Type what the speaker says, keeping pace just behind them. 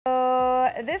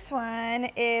this one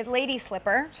is Lady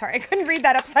Slipper. Sorry, I couldn't read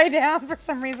that upside down for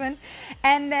some reason.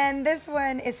 And then this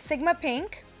one is Sigma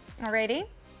Pink. Alrighty.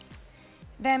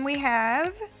 Then we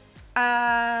have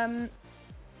Nymphea,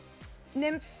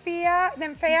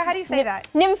 how do you say that?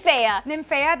 Nymphea.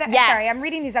 Nymphea, yes. Sorry, I'm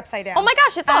reading these upside down. Oh my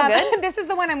gosh, it's all good. This is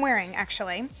the one I'm wearing,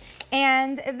 actually.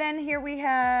 And then here we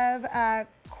have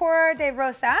Cor de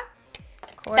Rosa.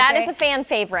 That is a fan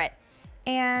favorite.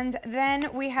 And then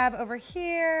we have over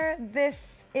here,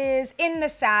 this is In the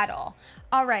Saddle.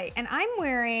 All right, and I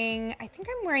think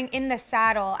I'm wearing In the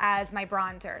Saddle as my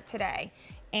bronzer today.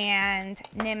 And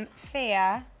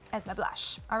Nymphea as my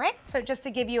blush. All right, so just to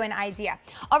give you an idea.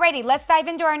 Alrighty, let's dive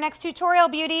into our next tutorial,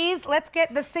 beauties. Let's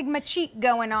get the Sigma cheek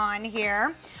going on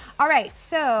here. All right,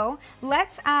 so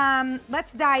let's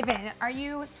dive in. Are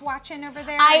you swatching over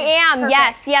there? I am,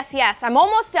 Perfect. yes. I'm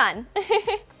almost done.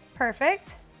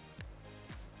 Perfect.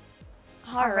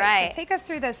 All right. So take us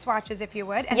through those swatches if you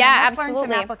would, and then let's learn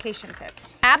some application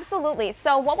tips. Absolutely.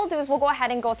 So what we'll do is we'll go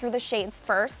ahead and go through the shades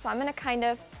first. So I'm gonna kind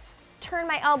of turn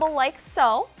my elbow like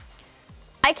so.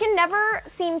 I can never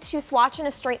seem to swatch in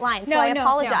a straight line, so I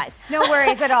apologize. No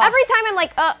worries at all. Every time I'm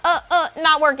like,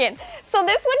 not working. So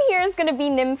this one here is gonna be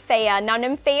Nymphea. Now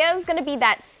Nymphea is gonna be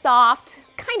that soft,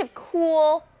 kind of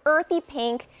cool, earthy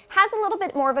pink, has a little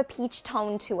bit more of a peach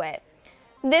tone to it.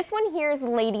 This one here is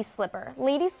Lady Slipper.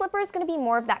 Lady Slipper is gonna be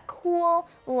more of that cool,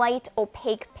 light,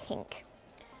 opaque pink.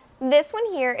 This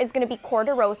one here is going to be Cor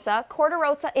de Rosa. Cor de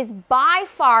Rosa is by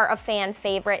far a fan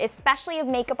favorite, especially of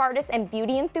makeup artists and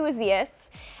beauty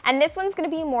enthusiasts. And this one's going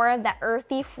to be more of that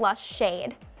earthy flush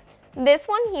shade. This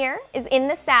one here is In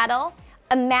the Saddle,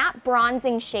 a matte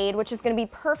bronzing shade, which is going to be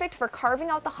perfect for carving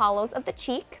out the hollows of the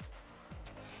cheek.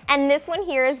 And this one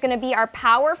here is going to be our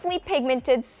powerfully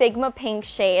pigmented Sigma Pink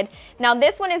shade. Now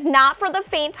this one is not for the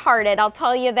faint-hearted, I'll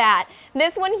tell you that.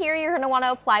 This one here you're going to want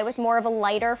to apply with more of a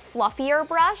lighter, fluffier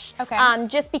brush,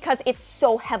 just because it's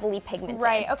so heavily pigmented.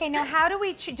 Right, okay, now how do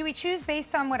we choose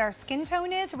based on what our skin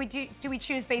tone is, or do we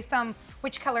choose based on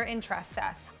which color interests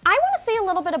us? I want to say a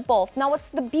little bit of both. Now what's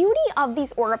the beauty of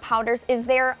these aura powders is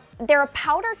they're a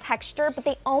powder texture, but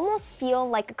they almost feel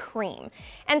like a cream.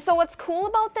 And so what's cool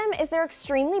about them is they're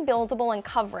extremely buildable in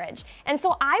coverage. And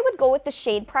so I would go with the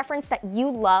shade preference that you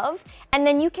love, and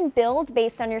then you can build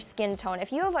based on your skin tone.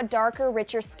 If you have a darker,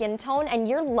 richer skin tone and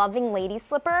you're loving Lady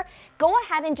Slipper, go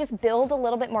ahead and just build a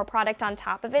little bit more product on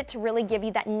top of it to really give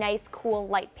you that nice, cool,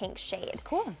 light pink shade.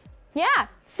 Cool. Yeah,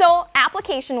 so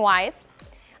application-wise,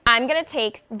 I'm gonna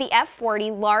take the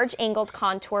F40 large angled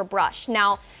contour brush.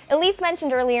 Now, Elise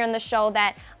mentioned earlier in the show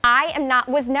that I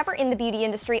was never in the beauty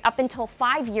industry up until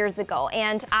 5 years ago,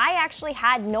 and I actually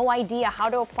had no idea how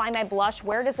to apply my blush.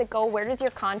 Where does it go? Where does your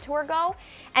contour go?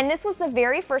 And this was the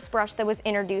very first brush that was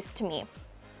introduced to me.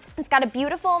 It's got a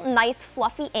beautiful, nice,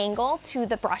 fluffy angle to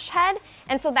the brush head,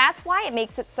 and so that's why it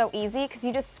makes it so easy, because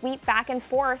you just sweep back and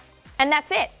forth. And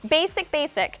that's it.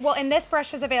 Basic. Well, and this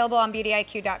brush is available on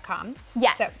beautyiq.com.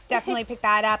 Yes. So definitely pick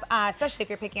that up, especially if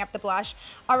you're picking up the blush.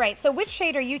 All right, so which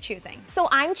shade are you choosing? So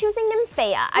I'm choosing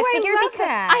Nymphea.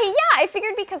 I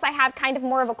figured because I have kind of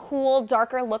more of a cool,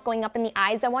 darker look going up in the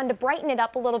eyes, I wanted to brighten it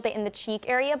up a little bit in the cheek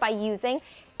area by using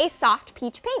a soft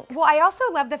peach pink. Well, I also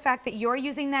love the fact that you're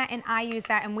using that and I use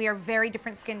that, and we are very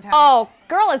different skin tones. Oh,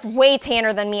 girl is way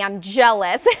tanner than me. I'm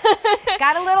jealous.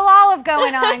 Got a little olive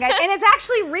going on, guys. And it's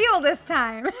actually real this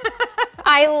time.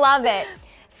 I love it.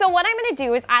 So what I'm gonna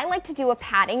do is I like to do a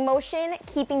patting motion,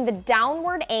 keeping the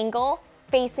downward angle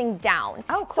facing down.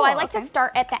 Oh, cool. So I like to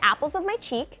start at the apples of my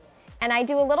cheek, and I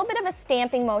do a little bit of a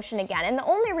stamping motion again. And the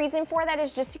only reason for that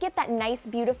is just to get that nice,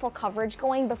 beautiful coverage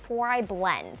going before I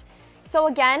blend. So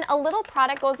again, a little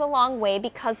product goes a long way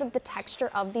because of the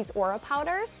texture of these aura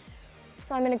powders.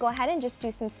 So I'm gonna go ahead and just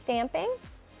do some stamping.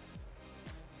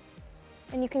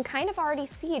 And you can kind of already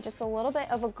see just a little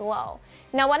bit of a glow.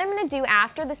 Now what I'm gonna do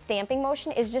after the stamping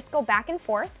motion is just go back and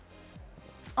forth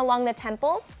along the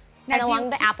temples and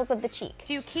along the apples of the cheek.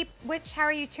 Do you keep, how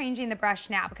are you changing the brush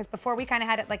now? Because before we kind of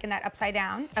had it like in that upside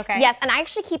down, okay? Yes, and I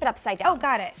actually keep it upside down. Oh,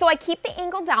 got it. So I keep the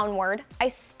angle downward, I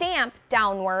stamp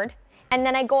downward, and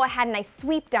then I go ahead and I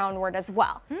sweep downward as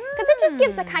well. Because it just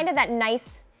gives the kind of that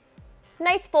nice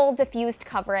full diffused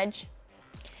coverage.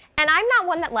 And I'm not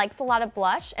one that likes a lot of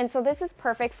blush, and so this is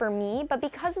perfect for me, but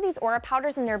because of these aura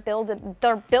powders and their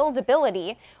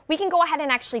buildability, we can go ahead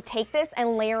and actually take this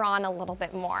and layer on a little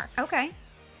bit more. Okay.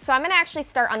 So I'm gonna actually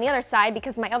start on the other side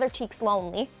because my other cheek's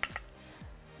lonely.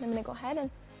 I'm gonna go ahead and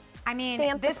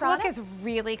this look is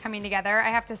really coming together. I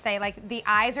have to say, like, the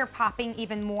eyes are popping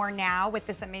even more now with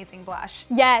this amazing blush.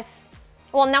 Yes.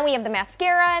 Well, now we have the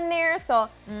mascara in there, so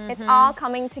it's all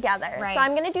coming together. Right. So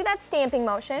I'm gonna do that stamping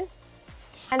motion.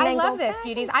 And I then love go this, back.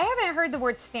 beauties. I haven't heard the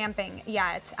word stamping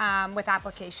yet with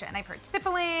application. I've heard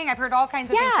stippling, I've heard all kinds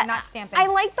of things, but not stamping. I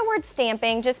like the word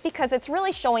stamping just because it's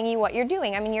really showing you what you're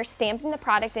doing. I mean, you're stamping the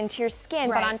product into your skin,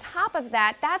 but on top of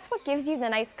that, that's what gives you the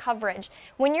nice coverage.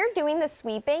 When you're doing the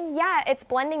sweeping, yeah, it's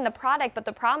blending the product, but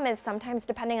the problem is sometimes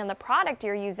depending on the product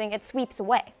you're using, it sweeps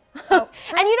away. Oh,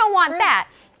 true, and you don't want true. that.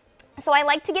 So I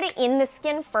like to get it in the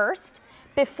skin first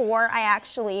before I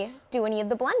actually do any of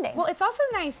the blending. Well, it's also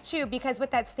nice too because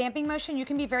with that stamping motion, you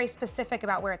can be very specific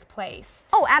about where it's placed.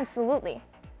 Oh, absolutely.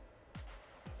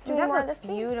 Let's do That more of looks this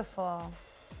one. beautiful.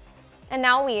 And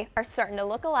now we are starting to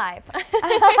look alive.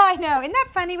 I know. Isn't that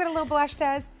funny what a little blush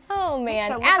does? Oh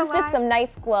man, it look adds just alive. some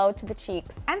nice glow to the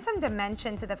cheeks. And some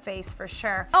dimension to the face for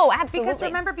sure. Oh, absolutely. Because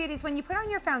remember, beauties, when you put on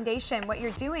your foundation, what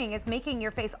you're doing is making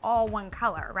your face all one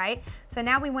color, right? So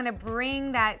now we want to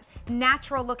bring that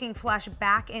natural looking flush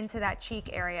back into that cheek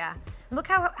area. Look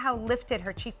how lifted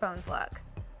her cheekbones look.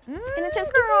 And it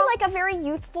just gives you like a very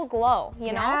youthful glow,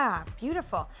 you know? Yeah,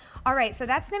 beautiful. All right, so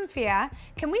that's Nymphea.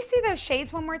 Can we see those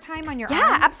shades one more time on your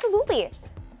Yeah, arm? absolutely.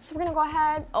 So we're gonna go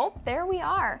ahead. Oh, there we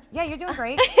are. Yeah, you're doing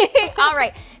great. All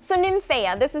right, so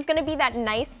Nymphea, this is gonna be that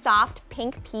nice soft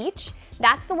pink peach.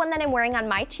 That's the one that I'm wearing on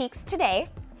my cheeks today.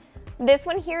 This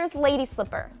one here is Lady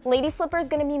Slipper. Lady Slipper is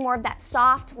gonna be more of that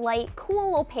soft, light,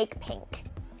 cool, opaque pink.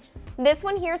 This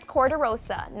one here is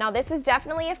Corderosa. Now this is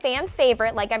definitely a fan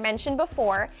favorite, like I mentioned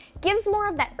before. Gives more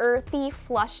of that earthy,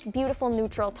 flushed, beautiful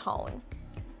neutral tone.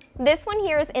 This one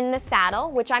here is In the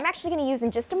Saddle, which I'm actually going to use in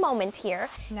just a moment here.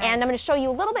 Nice. And I'm going to show you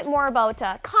a little bit more about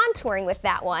contouring with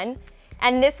that one.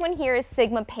 And this one here is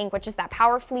Sigma Pink, which is that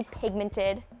powerfully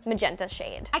pigmented magenta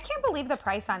shade. I can't believe the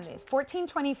price on these.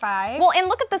 $14.25. Well, and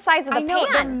look at the size of the I know,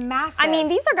 pan. they're massive. I mean,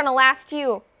 these are going to last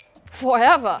you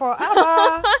forever.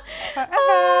 Forever.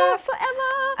 Forever.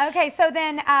 Forever. Okay, so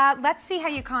then let's see how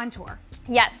you contour.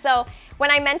 Yes, so when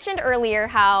I mentioned earlier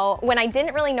how when I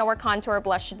didn't really know where contour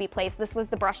blush should be placed, this was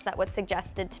the brush that was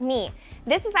suggested to me.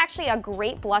 This is actually a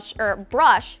great blush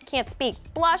brush for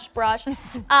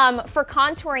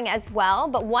contouring as well.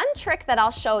 But one trick that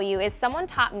I'll show you is someone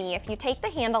taught me if you take the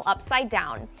handle upside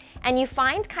down and you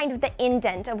find kind of the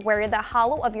indent of where the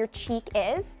hollow of your cheek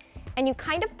is, and you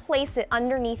kind of place it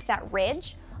underneath that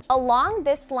ridge. Along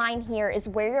this line here is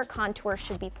where your contour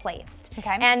should be placed.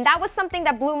 Okay. And that was something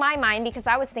that blew my mind because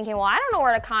I was thinking, well, I don't know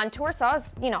where to contour, so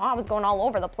I was going all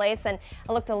over the place and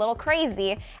I looked a little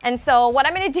crazy. And so what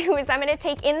I'm gonna do is I'm gonna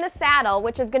take In the Saddle,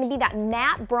 which is gonna be that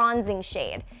matte bronzing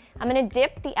shade. I'm gonna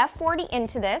dip the F40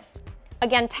 into this.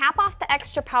 Again, tap off the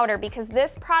extra powder because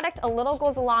this product a little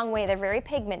goes a long way. They're very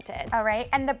pigmented. All right,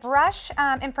 and the brush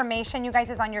information, you guys,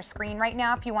 is on your screen right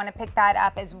now if you want to pick that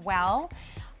up as well.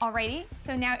 Alrighty,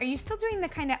 so now are you still doing the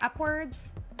kind of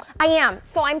upwards? I am.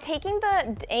 So I'm taking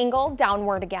the angle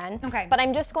downward again. Okay. But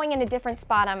I'm just going in a different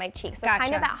spot on my cheek. So kind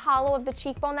Gotcha. of that hollow of the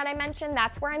cheekbone that I mentioned,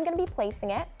 that's where I'm going to be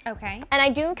placing it. Okay. And I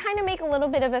do kind of make a little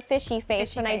bit of a fishy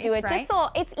face when I do it, right? just so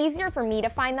it's easier for me to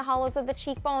find the hollows of the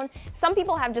cheekbone. Some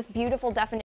people have just beautiful definition.